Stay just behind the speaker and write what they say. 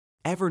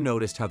Ever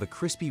noticed how the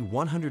crispy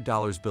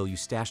 $100 bill you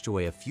stashed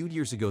away a few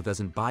years ago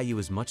doesn't buy you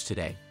as much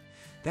today?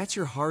 That's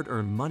your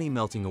hard-earned money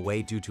melting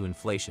away due to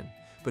inflation.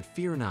 But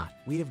fear not,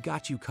 we have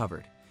got you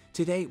covered.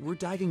 Today, we're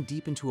diving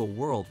deep into a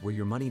world where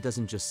your money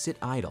doesn't just sit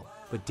idle,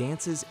 but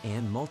dances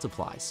and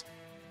multiplies.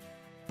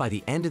 By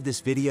the end of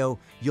this video,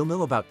 you'll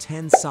know about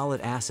 10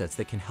 solid assets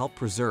that can help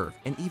preserve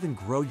and even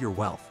grow your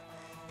wealth.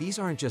 These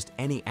aren't just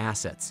any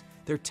assets.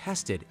 They're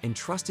tested and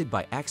trusted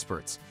by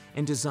experts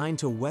and designed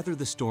to weather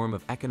the storm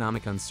of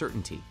economic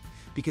uncertainty.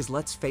 Because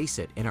let's face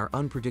it, in our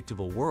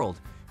unpredictable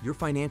world, your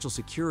financial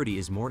security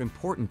is more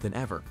important than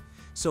ever.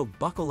 So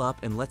buckle up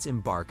and let's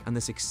embark on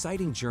this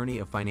exciting journey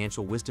of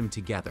financial wisdom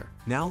together.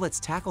 Now let's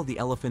tackle the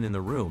elephant in the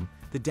room,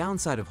 the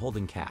downside of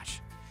holding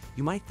cash.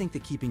 You might think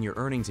that keeping your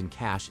earnings in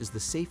cash is the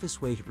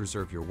safest way to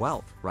preserve your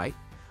wealth, right?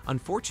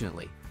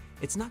 Unfortunately,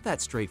 it's not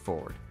that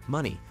straightforward.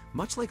 Money,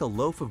 much like a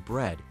loaf of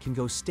bread, can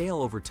go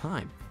stale over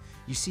time.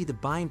 You see, the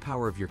buying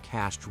power of your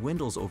cash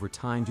dwindles over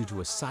time due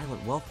to a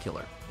silent wealth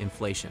killer,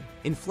 inflation.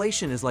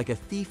 Inflation is like a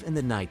thief in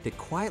the night that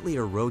quietly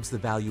erodes the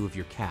value of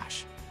your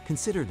cash.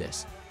 Consider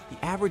this.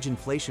 The average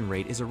inflation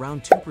rate is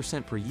around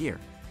 2% per year.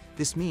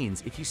 This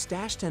means if you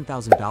stash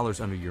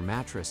 $10,000 under your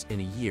mattress in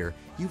a year,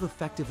 you've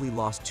effectively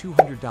lost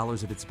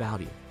 $200 of its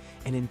value.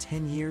 And in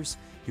 10 years,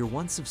 your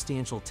once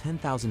substantial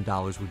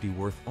 $10,000 would be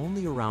worth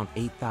only around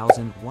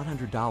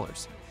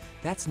 $8,100.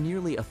 That's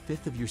nearly a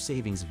fifth of your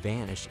savings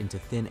vanish into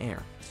thin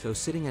air. So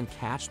sitting on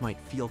cash might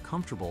feel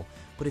comfortable,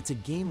 but it's a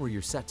game where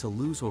you're set to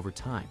lose over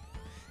time.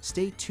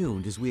 Stay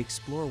tuned as we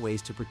explore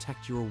ways to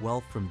protect your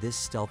wealth from this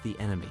stealthy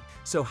enemy.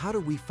 So how do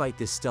we fight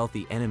this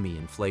stealthy enemy,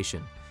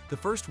 inflation? The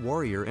first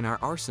warrior in our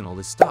arsenal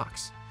is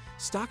stocks.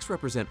 Stocks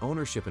represent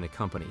ownership in a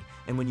company,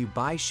 and when you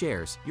buy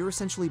shares, you're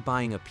essentially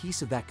buying a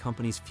piece of that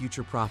company's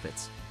future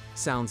profits.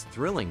 Sounds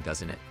thrilling,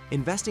 doesn't it?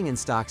 Investing in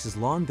stocks has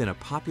long been a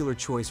popular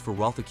choice for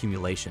wealth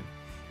accumulation.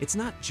 It's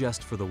not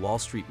just for the Wall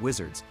Street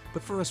wizards,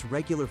 but for us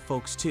regular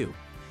folks too.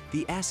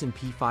 The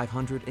S&P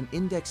 500, an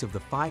index of the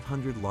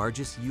 500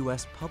 largest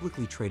U.S.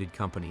 publicly traded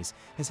companies,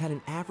 has had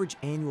an average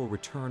annual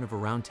return of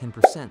around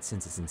 10%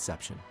 since its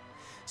inception.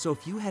 So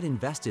if you had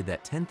invested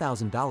that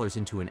 $10,000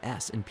 into an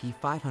S&P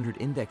 500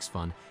 index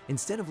fund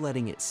instead of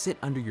letting it sit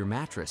under your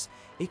mattress,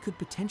 it could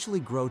potentially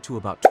grow to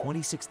about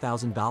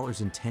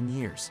 $26,000 in 10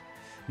 years.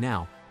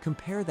 Now,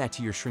 compare that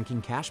to your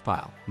shrinking cash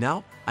pile.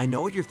 Now, I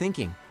know what you're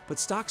thinking, but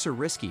stocks are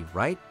risky,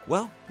 right?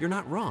 Well, you're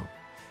not wrong.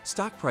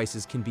 Stock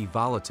prices can be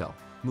volatile,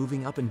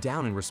 moving up and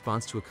down in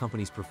response to a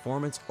company's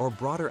performance or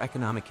broader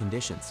economic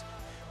conditions.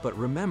 But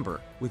remember,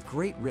 with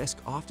great risk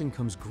often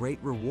comes great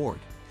reward.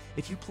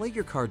 If you play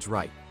your cards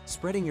right,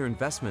 spreading your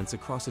investments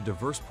across a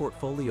diverse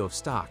portfolio of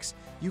stocks,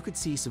 you could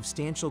see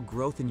substantial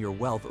growth in your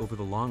wealth over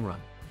the long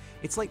run.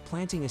 It's like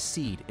planting a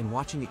seed and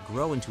watching it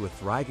grow into a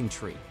thriving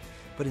tree.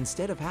 But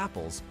instead of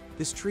apples,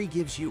 this tree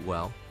gives you,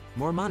 well,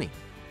 more money.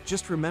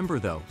 Just remember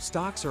though,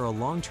 stocks are a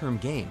long-term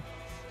game.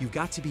 You've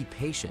got to be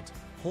patient,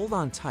 hold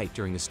on tight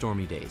during the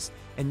stormy days,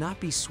 and not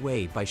be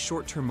swayed by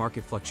short-term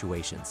market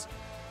fluctuations.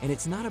 And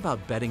it's not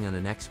about betting on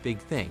the next big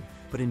thing,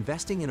 but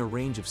investing in a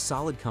range of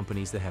solid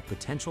companies that have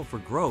potential for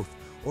growth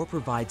or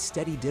provide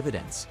steady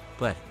dividends.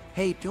 But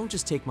hey, don't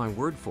just take my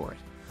word for it.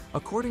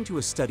 According to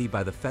a study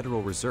by the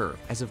Federal Reserve,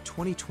 as of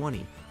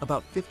 2020,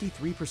 about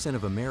 53%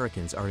 of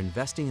Americans are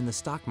investing in the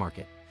stock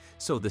market.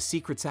 So the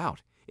secret's out.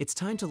 It's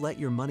time to let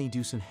your money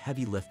do some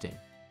heavy lifting.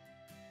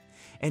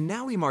 And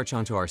now we march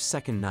on to our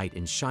second knight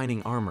in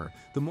shining armor,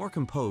 the more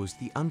composed,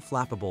 the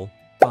unflappable,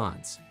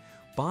 bonds.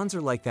 Bonds are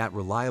like that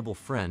reliable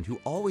friend who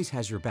always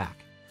has your back.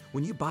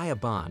 When you buy a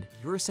bond,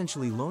 you're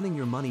essentially loaning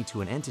your money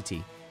to an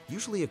entity,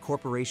 usually a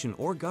corporation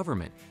or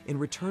government, in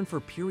return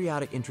for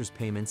periodic interest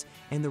payments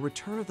and the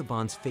return of the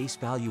bond's face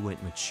value when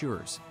it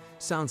matures.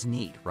 Sounds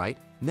neat, right?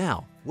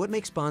 Now, what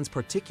makes bonds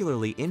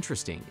particularly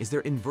interesting is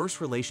their inverse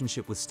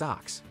relationship with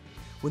stocks.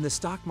 When the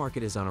stock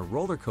market is on a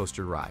roller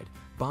coaster ride,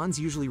 bonds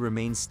usually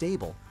remain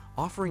stable,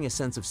 offering a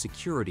sense of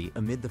security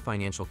amid the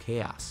financial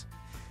chaos.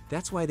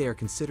 That's why they are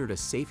considered a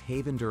safe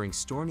haven during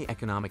stormy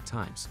economic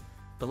times.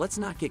 But let's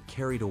not get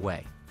carried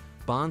away.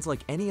 Bonds,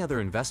 like any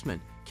other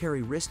investment,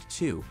 carry risk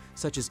too,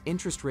 such as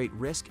interest rate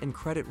risk and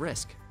credit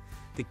risk.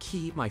 The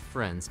key, my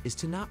friends, is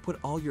to not put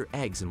all your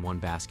eggs in one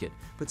basket,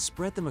 but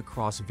spread them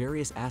across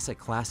various asset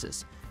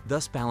classes,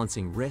 thus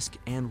balancing risk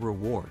and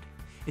reward.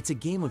 It's a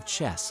game of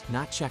chess,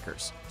 not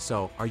checkers.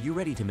 So, are you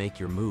ready to make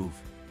your move?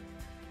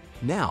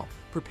 Now,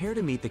 prepare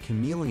to meet the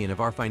chameleon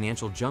of our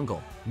financial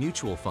jungle,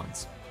 mutual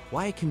funds.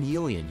 Why a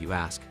chameleon, you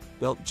ask?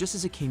 Well, just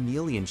as a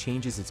chameleon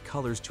changes its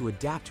colors to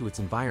adapt to its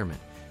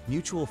environment,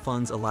 mutual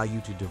funds allow you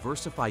to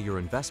diversify your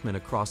investment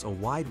across a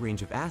wide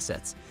range of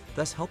assets,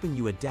 thus helping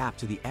you adapt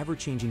to the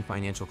ever-changing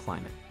financial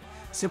climate.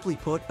 Simply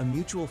put, a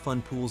mutual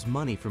fund pools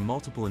money from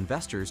multiple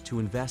investors to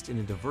invest in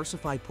a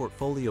diversified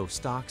portfolio of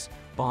stocks,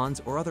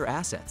 bonds, or other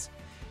assets.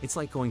 It's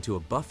like going to a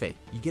buffet,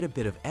 you get a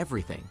bit of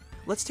everything.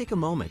 Let's take a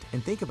moment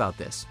and think about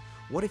this.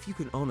 What if you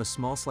could own a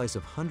small slice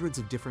of hundreds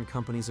of different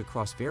companies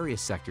across various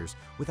sectors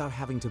without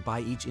having to buy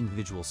each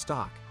individual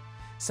stock?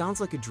 Sounds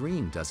like a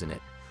dream, doesn't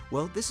it?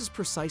 Well, this is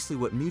precisely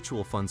what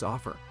mutual funds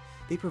offer.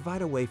 They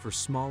provide a way for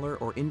smaller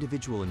or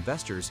individual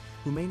investors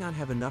who may not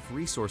have enough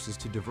resources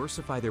to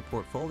diversify their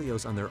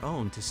portfolios on their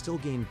own to still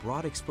gain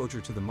broad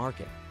exposure to the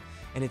market.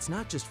 And it's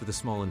not just for the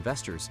small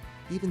investors.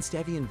 Even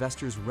savvy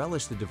investors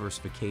relish the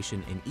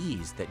diversification and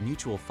ease that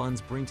mutual funds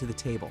bring to the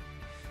table.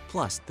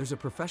 Plus, there's a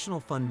professional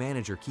fund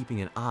manager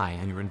keeping an eye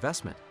on your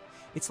investment.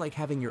 It's like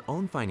having your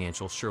own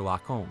financial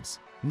Sherlock Holmes.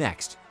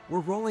 Next, we're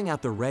rolling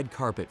out the red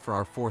carpet for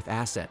our fourth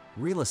asset,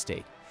 real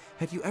estate.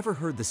 Have you ever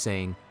heard the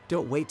saying,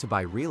 "Don't wait to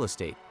buy real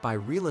estate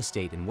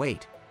and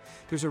wait"?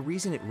 There's a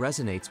reason it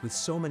resonates with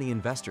so many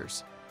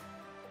investors.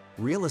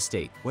 Real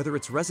estate, whether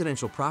it's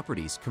residential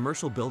properties,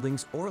 commercial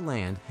buildings, or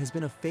land, has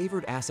been a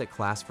favored asset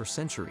class for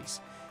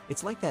centuries.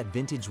 It's like that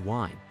vintage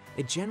wine.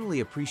 It generally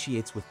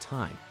appreciates with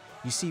time.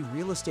 You see,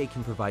 real estate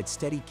can provide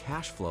steady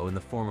cash flow in the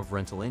form of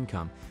rental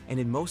income, and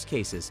in most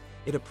cases,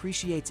 it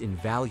appreciates in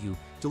value,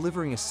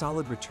 delivering a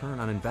solid return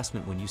on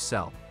investment when you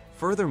sell.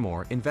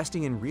 Furthermore,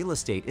 investing in real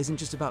estate isn't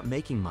just about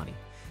making money.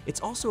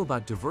 It's also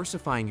about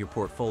diversifying your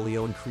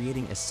portfolio and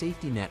creating a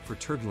safety net for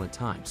turbulent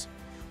times.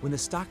 When the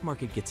stock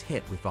market gets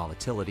hit with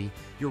volatility,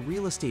 your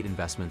real estate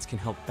investments can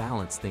help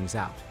balance things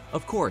out.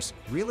 Of course,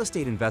 real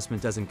estate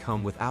investment doesn't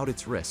come without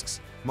its risks,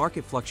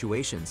 market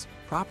fluctuations,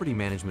 property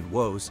management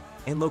woes,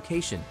 and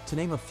location, to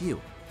name a few.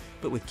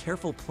 But with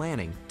careful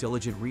planning,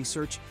 diligent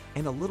research,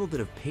 and a little bit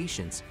of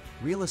patience,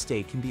 real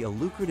estate can be a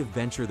lucrative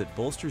venture that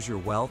bolsters your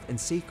wealth and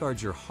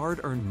safeguards your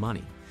hard-earned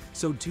money.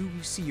 So do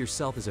you see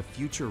yourself as a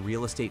future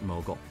real estate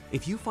mogul?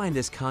 If you find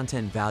this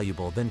content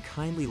valuable, then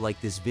kindly like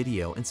this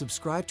video and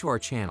subscribe to our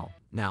channel.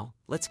 Now,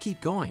 let's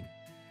keep going.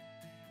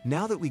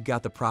 Now that we've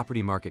got the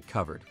property market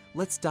covered,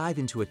 let's dive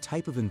into a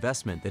type of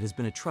investment that has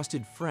been a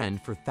trusted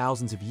friend for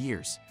thousands of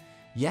years.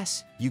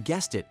 Yes, you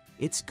guessed it,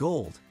 it's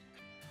gold.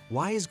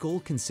 Why is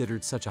gold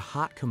considered such a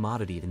hot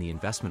commodity in the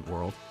investment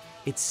world?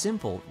 It's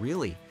simple,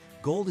 really.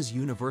 Gold is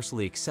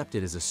universally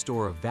accepted as a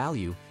store of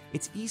value,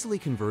 it's easily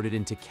converted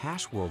into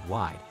cash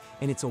worldwide,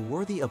 and it's a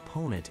worthy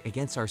opponent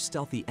against our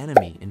stealthy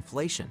enemy,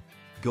 inflation.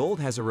 Gold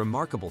has a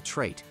remarkable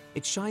trait.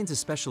 It shines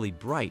especially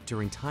bright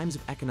during times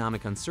of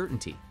economic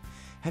uncertainty.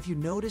 Have you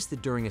noticed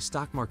that during a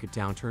stock market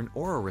downturn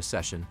or a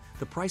recession,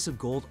 the price of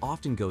gold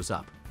often goes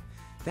up?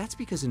 That's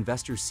because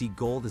investors see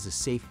gold as a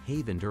safe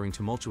haven during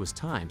tumultuous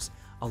times,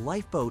 a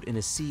lifeboat in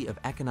a sea of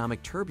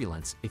economic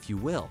turbulence, if you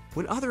will.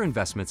 When other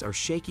investments are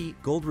shaky,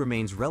 gold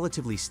remains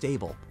relatively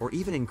stable or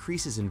even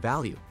increases in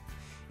value.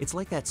 It's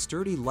like that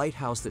sturdy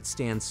lighthouse that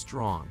stands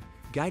strong,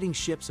 guiding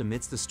ships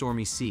amidst the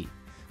stormy sea.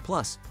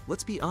 Plus,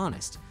 let's be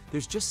honest,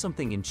 there's just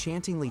something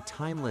enchantingly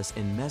timeless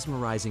and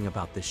mesmerizing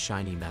about this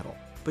shiny metal.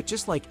 But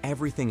just like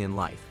everything in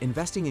life,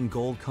 investing in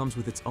gold comes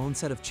with its own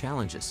set of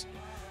challenges.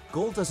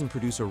 Gold doesn't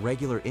produce a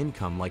regular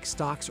income like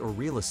stocks or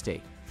real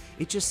estate.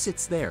 It just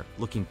sits there,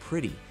 looking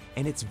pretty,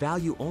 and its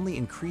value only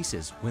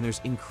increases when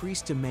there's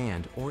increased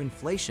demand or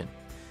inflation.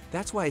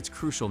 That's why it's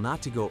crucial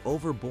not to go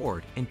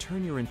overboard and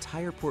turn your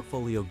entire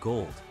portfolio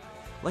gold.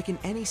 Like in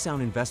any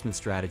sound investment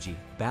strategy,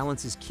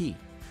 balance is key.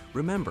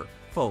 Remember,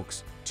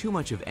 folks, too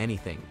much of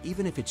anything,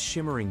 even if it's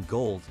shimmering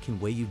gold, can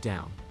weigh you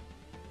down.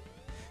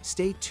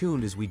 Stay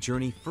tuned as we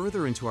journey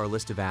further into our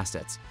list of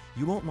assets.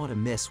 You won't want to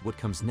miss what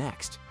comes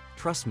next.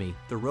 Trust me,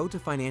 the road to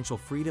financial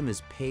freedom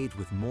is paved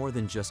with more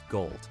than just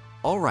gold.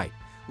 All right,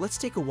 let's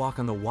take a walk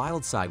on the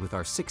wild side with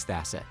our sixth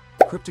asset,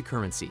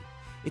 cryptocurrency.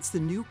 It's the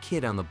new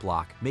kid on the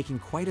block, making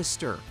quite a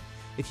stir.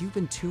 If you've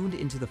been tuned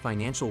into the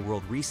financial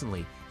world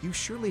recently, you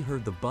surely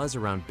heard the buzz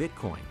around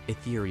Bitcoin,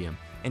 Ethereum,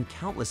 and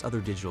countless other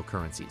digital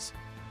currencies.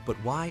 But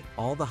why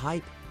all the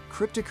hype?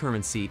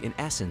 Cryptocurrency, in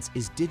essence,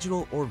 is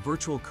digital or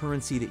virtual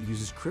currency that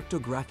uses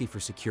cryptography for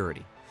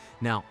security.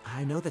 Now,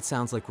 I know that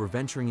sounds like we're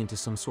venturing into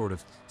some sort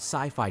of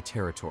sci-fi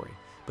territory,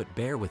 but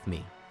bear with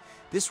me.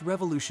 This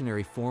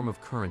revolutionary form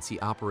of currency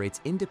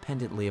operates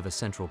independently of a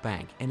central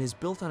bank and is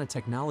built on a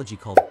technology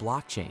called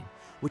blockchain,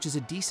 which is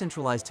a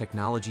decentralized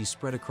technology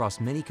spread across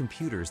many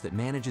computers that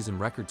manages and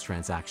records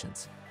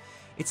transactions.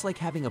 It's like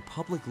having a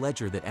public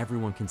ledger that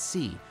everyone can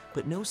see,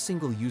 but no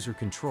single user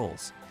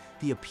controls.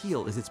 The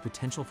appeal is its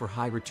potential for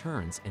high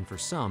returns, and for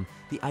some,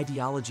 the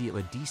ideology of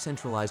a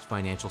decentralized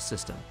financial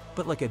system.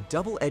 But like a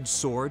double-edged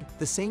sword,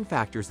 the same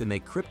factors that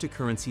make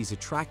cryptocurrencies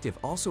attractive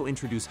also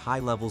introduce high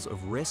levels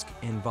of risk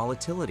and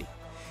volatility.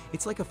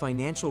 It's like a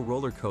financial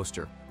roller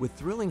coaster with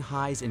thrilling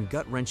highs and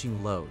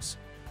gut-wrenching lows.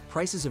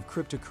 Prices of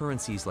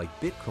cryptocurrencies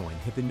like Bitcoin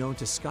have been known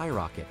to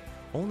skyrocket,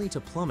 only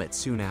to plummet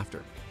soon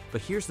after.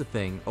 But here's the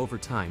thing, over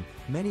time,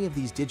 many of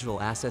these digital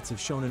assets have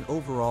shown an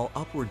overall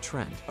upward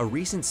trend. A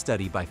recent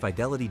study by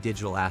Fidelity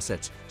Digital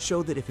Assets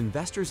showed that if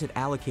investors had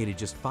allocated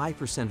just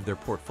 5% of their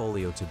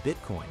portfolio to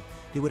Bitcoin,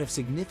 they would have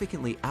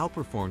significantly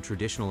outperformed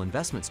traditional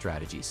investment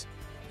strategies.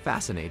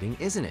 Fascinating,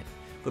 isn't it?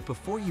 But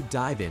before you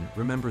dive in,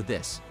 remember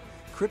this.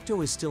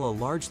 Crypto is still a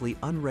largely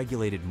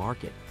unregulated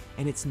market,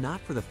 and it's not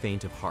for the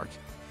faint of heart.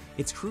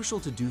 It's crucial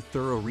to do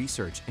thorough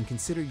research and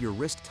consider your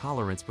risk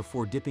tolerance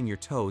before dipping your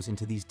toes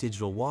into these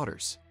digital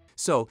waters.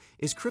 So,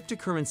 is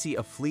cryptocurrency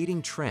a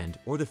fleeting trend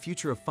or the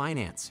future of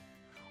finance?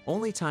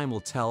 Only time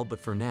will tell,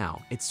 but for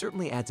now, it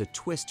certainly adds a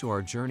twist to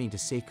our journey to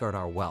safeguard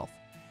our wealth.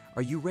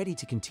 Are you ready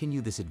to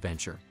continue this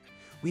adventure?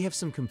 We have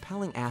some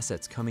compelling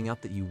assets coming up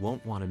that you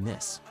won't want to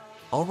miss.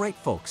 All right,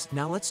 folks,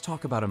 now let's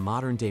talk about a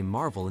modern-day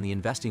marvel in the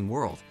investing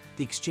world,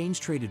 the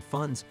exchange-traded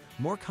funds,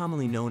 more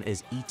commonly known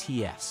as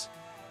ETFs.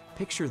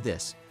 Picture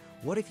this.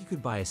 What if you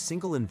could buy a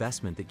single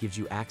investment that gives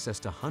you access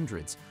to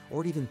hundreds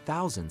or even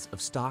thousands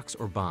of stocks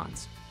or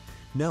bonds?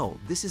 No,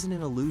 this isn't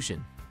an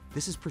illusion.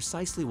 This is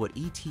precisely what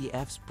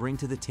ETFs bring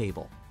to the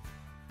table.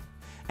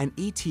 An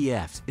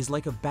ETF is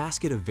like a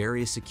basket of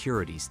various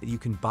securities that you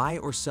can buy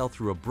or sell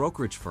through a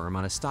brokerage firm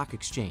on a stock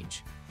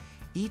exchange.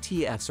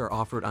 ETFs are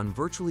offered on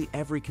virtually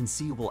every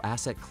conceivable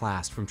asset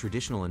class, from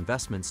traditional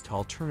investments to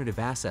alternative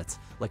assets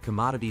like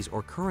commodities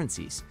or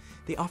currencies.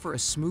 They offer a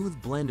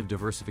smooth blend of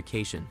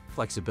diversification,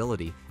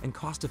 flexibility, and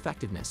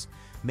cost-effectiveness,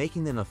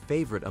 making them a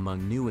favorite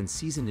among new and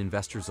seasoned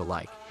investors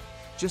alike.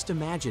 Just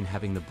imagine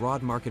having the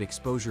broad market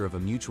exposure of a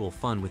mutual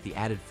fund with the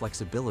added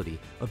flexibility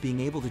of being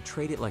able to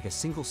trade it like a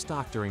single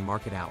stock during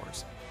market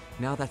hours.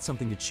 Now that's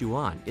something to chew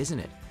on, isn't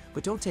it?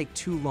 But don't take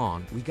too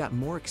long, we got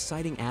more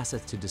exciting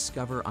assets to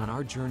discover on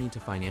our journey to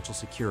financial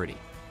security.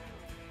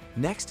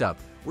 Next up,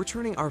 we're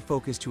turning our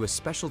focus to a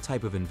special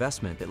type of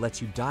investment that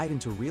lets you dive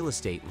into real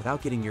estate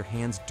without getting your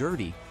hands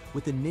dirty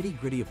with the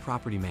nitty-gritty of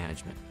property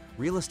management,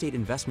 real estate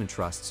investment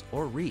trusts,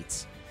 or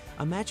REITs.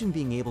 Imagine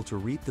being able to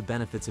reap the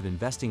benefits of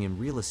investing in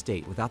real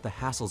estate without the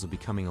hassles of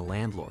becoming a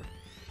landlord.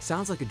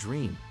 Sounds like a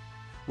dream.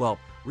 Well,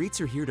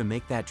 REITs are here to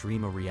make that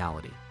dream a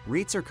reality.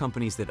 REITs are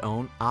companies that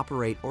own,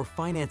 operate, or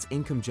finance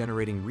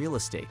income-generating real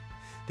estate.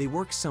 They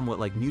work somewhat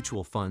like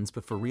mutual funds,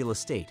 but for real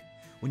estate.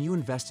 When you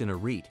invest in a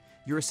REIT,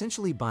 you're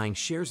essentially buying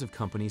shares of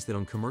companies that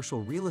own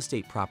commercial real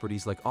estate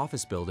properties like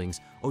office buildings,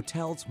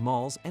 hotels,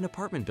 malls, and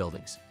apartment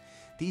buildings.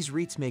 These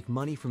REITs make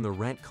money from the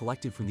rent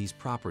collected from these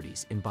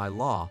properties, and by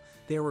law,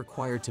 they are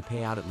required to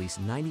pay out at least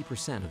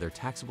 90% of their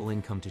taxable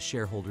income to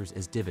shareholders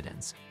as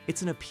dividends.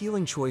 It's an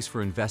appealing choice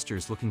for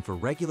investors looking for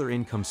regular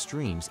income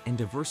streams and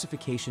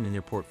diversification in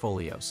their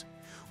portfolios.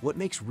 What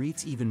makes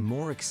REITs even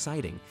more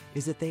exciting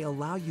is that they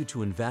allow you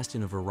to invest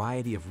in a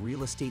variety of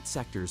real estate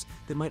sectors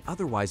that might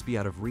otherwise be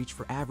out of reach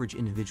for average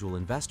individual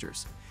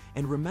investors.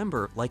 And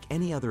remember, like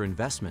any other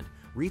investment,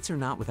 REITs are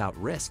not without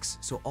risks,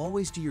 so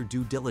always do your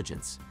due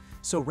diligence.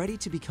 So ready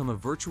to become a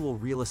virtual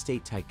real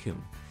estate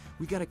tycoon?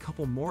 We got a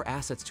couple more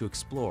assets to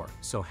explore,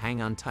 so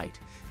hang on tight.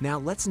 Now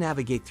let's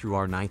navigate through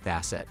our ninth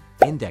asset,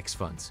 index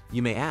funds.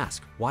 You may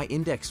ask, why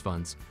index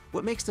funds?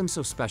 What makes them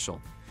so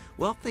special?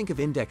 Well, think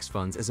of index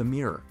funds as a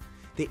mirror.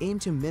 They aim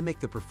to mimic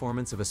the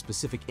performance of a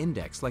specific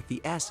index like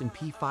the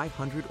S&P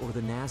 500 or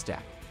the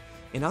NASDAQ.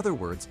 In other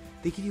words,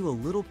 they give you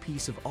a little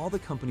piece of all the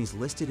companies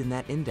listed in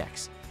that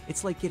index.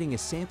 It's like getting a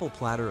sample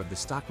platter of the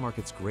stock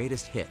market's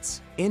greatest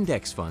hits.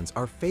 Index funds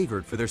are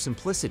favored for their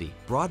simplicity,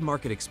 broad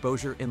market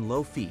exposure, and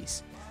low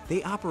fees.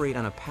 They operate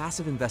on a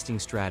passive investing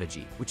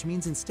strategy, which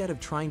means instead of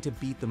trying to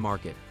beat the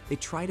market, they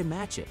try to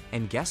match it.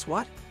 And guess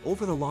what?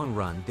 Over the long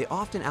run, they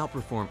often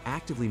outperform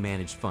actively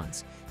managed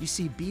funds. You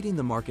see, beating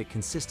the market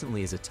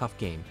consistently is a tough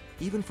game,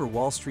 even for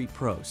Wall Street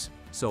pros.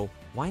 So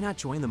why not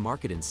join the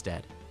market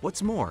instead?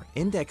 What's more,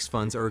 index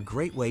funds are a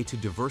great way to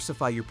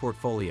diversify your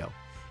portfolio.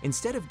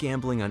 Instead of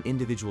gambling on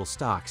individual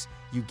stocks,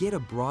 you get a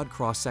broad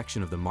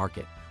cross-section of the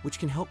market, which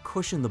can help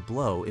cushion the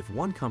blow if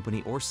one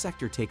company or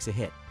sector takes a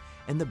hit.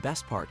 And the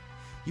best part,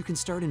 you can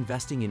start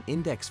investing in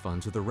index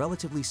funds with a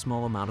relatively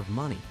small amount of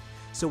money.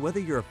 So whether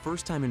you're a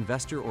first-time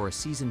investor or a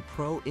seasoned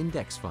pro,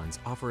 index funds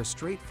offer a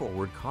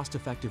straightforward,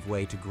 cost-effective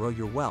way to grow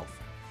your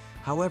wealth.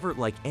 However,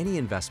 like any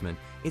investment,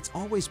 it's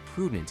always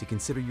prudent to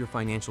consider your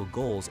financial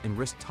goals and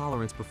risk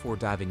tolerance before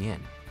diving in.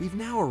 We've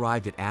now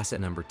arrived at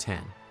asset number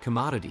 10,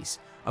 commodities.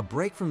 A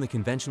break from the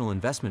conventional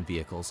investment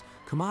vehicles,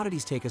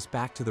 commodities take us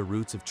back to the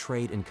roots of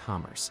trade and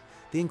commerce.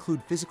 They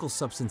include physical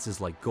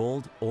substances like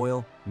gold,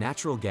 oil,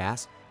 natural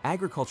gas,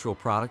 agricultural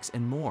products,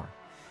 and more.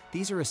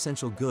 These are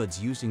essential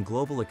goods used in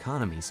global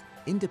economies,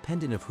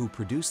 independent of who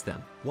produced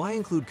them. Why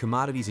include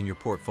commodities in your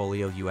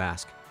portfolio, you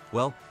ask?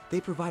 Well,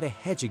 they provide a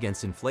hedge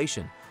against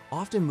inflation,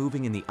 often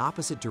moving in the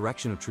opposite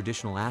direction of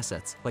traditional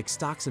assets like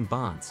stocks and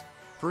bonds.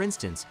 For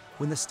instance,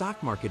 when the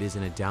stock market is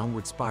in a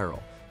downward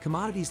spiral,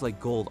 commodities like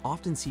gold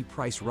often see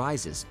price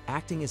rises,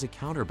 acting as a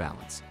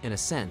counterbalance. In a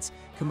sense,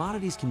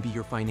 commodities can be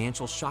your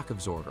financial shock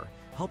absorber,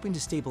 helping to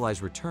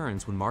stabilize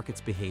returns when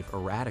markets behave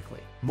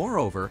erratically.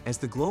 Moreover, as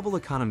the global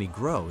economy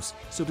grows,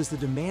 so does the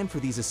demand for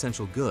these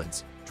essential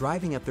goods,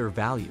 driving up their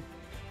value.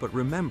 But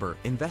remember,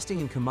 investing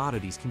in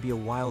commodities can be a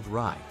wild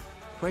ride.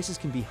 Prices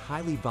can be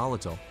highly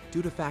volatile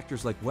due to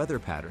factors like weather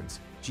patterns,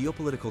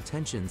 geopolitical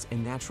tensions,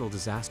 and natural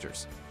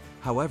disasters.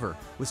 However,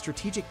 with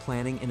strategic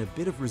planning and a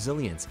bit of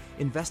resilience,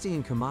 investing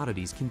in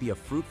commodities can be a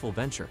fruitful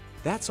venture.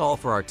 That's all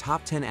for our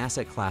top 10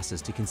 asset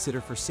classes to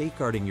consider for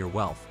safeguarding your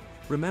wealth.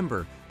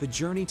 Remember, the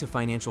journey to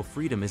financial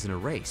freedom isn't a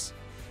race.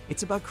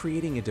 It's about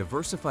creating a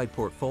diversified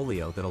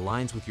portfolio that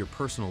aligns with your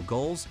personal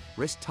goals,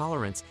 risk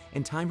tolerance,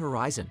 and time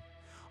horizon.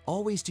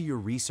 Always do your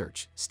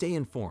research, stay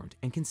informed,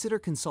 and consider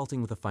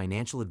consulting with a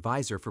financial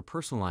advisor for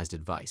personalized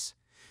advice.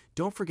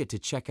 Don't forget to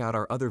check out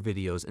our other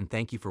videos, and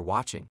thank you for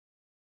watching.